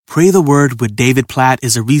Pray the Word with David Platt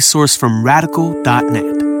is a resource from Radical.net.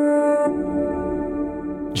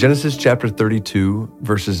 Genesis chapter 32,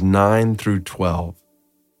 verses 9 through 12.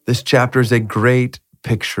 This chapter is a great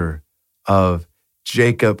picture of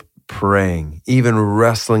Jacob praying, even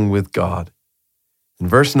wrestling with God. And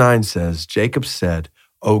verse 9 says, Jacob said,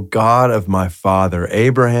 O God of my father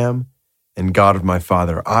Abraham and God of my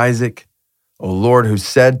father Isaac, O Lord, who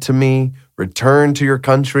said to me, return to your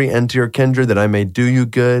country and to your kindred that I may do you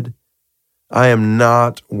good. I am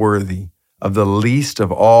not worthy of the least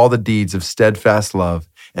of all the deeds of steadfast love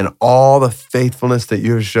and all the faithfulness that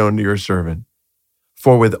you have shown to your servant.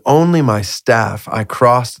 For with only my staff I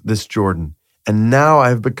crossed this Jordan, and now I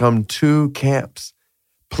have become two camps.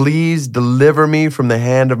 Please deliver me from the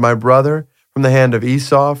hand of my brother, from the hand of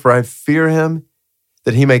Esau, for I fear him,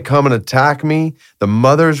 that he may come and attack me, the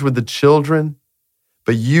mothers with the children.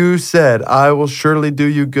 But you said, I will surely do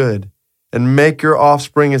you good, and make your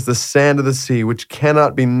offspring as the sand of the sea, which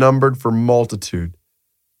cannot be numbered for multitude.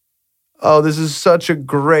 Oh, this is such a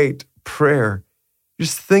great prayer.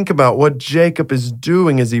 Just think about what Jacob is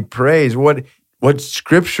doing as he prays, what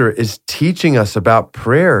Scripture is teaching us about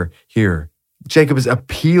prayer here. Jacob is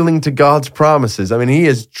appealing to God's promises. I mean, he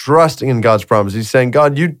is trusting in God's promises. He's saying,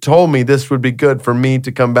 God, you told me this would be good for me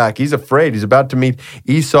to come back. He's afraid. He's about to meet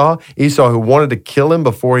Esau who wanted to kill him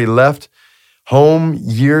before he left home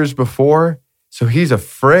years before. So he's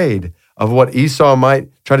afraid of what Esau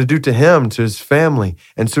might try to do to him, to his family.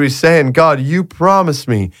 And so he's saying, God, you promised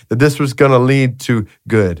me that this was going to lead to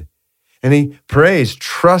good. And he prays,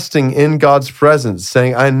 trusting in God's presence,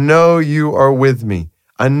 saying, I know you are with me.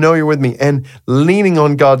 I know you're with me, and leaning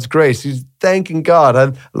on God's grace. He's thanking God.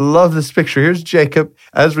 I love this picture. Here's Jacob,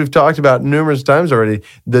 as we've talked about numerous times already,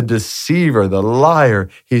 the deceiver, the liar.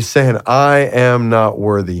 He's saying, I am not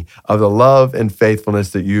worthy of the love and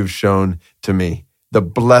faithfulness that you've shown to me, the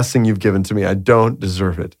blessing you've given to me. I don't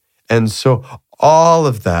deserve it. And so all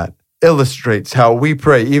of that illustrates how we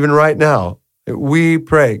pray, even right now. We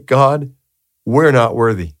pray, God, we're not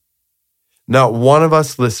worthy. Not one of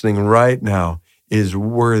us listening right now is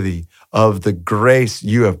worthy of the grace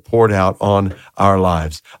you have poured out on our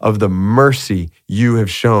lives, of the mercy you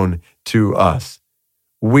have shown to us.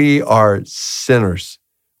 We are sinners.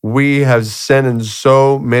 We have sinned in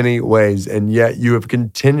so many ways, and yet you have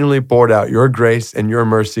continually poured out your grace and your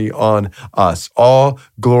mercy on us. All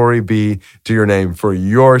glory be to your name for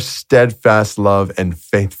your steadfast love and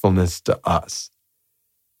faithfulness to us.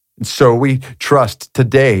 And so we trust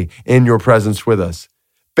today in your presence with us.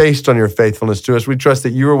 Based on your faithfulness to us, we trust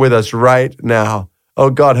that you are with us right now. Oh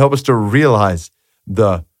God, help us to realize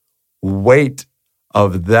the weight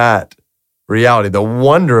of that reality, the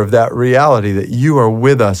wonder of that reality, that you are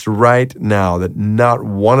with us right now, that not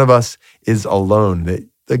one of us is alone, that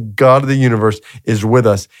the God of the universe is with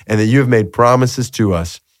us, and that you have made promises to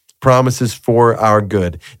us, promises for our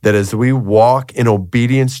good, that as we walk in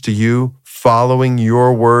obedience to you, following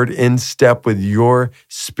your word in step with your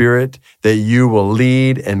spirit, that you will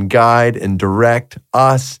lead and guide and direct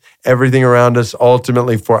us, everything around us,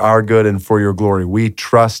 ultimately for our good and for your glory. We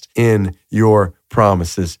trust in your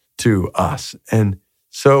promises to us. And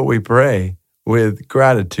so we pray with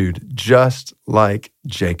gratitude, just like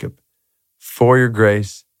Jacob, for your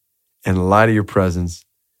grace and light of your presence,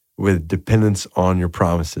 with dependence on your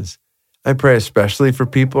promises. I pray especially for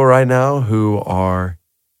people right now who are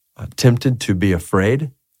tempted to be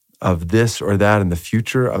afraid of this or that in the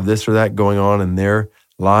future, of this or that going on in their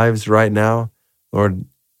lives right now. Lord,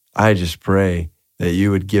 I just pray that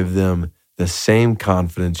you would give them the same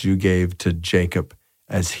confidence you gave to Jacob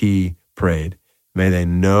as he prayed. May they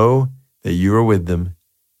know that you are with them.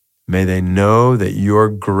 May they know that your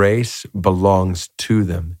grace belongs to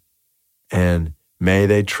them. And may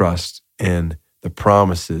they trust in the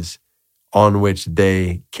promises on which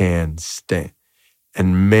they can stand.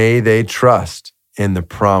 And may they trust in the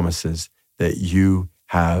promises that you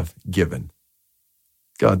have given.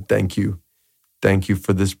 God, thank you. Thank you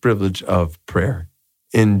for this privilege of prayer.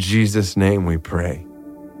 In Jesus' name we pray.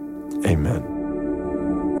 Amen.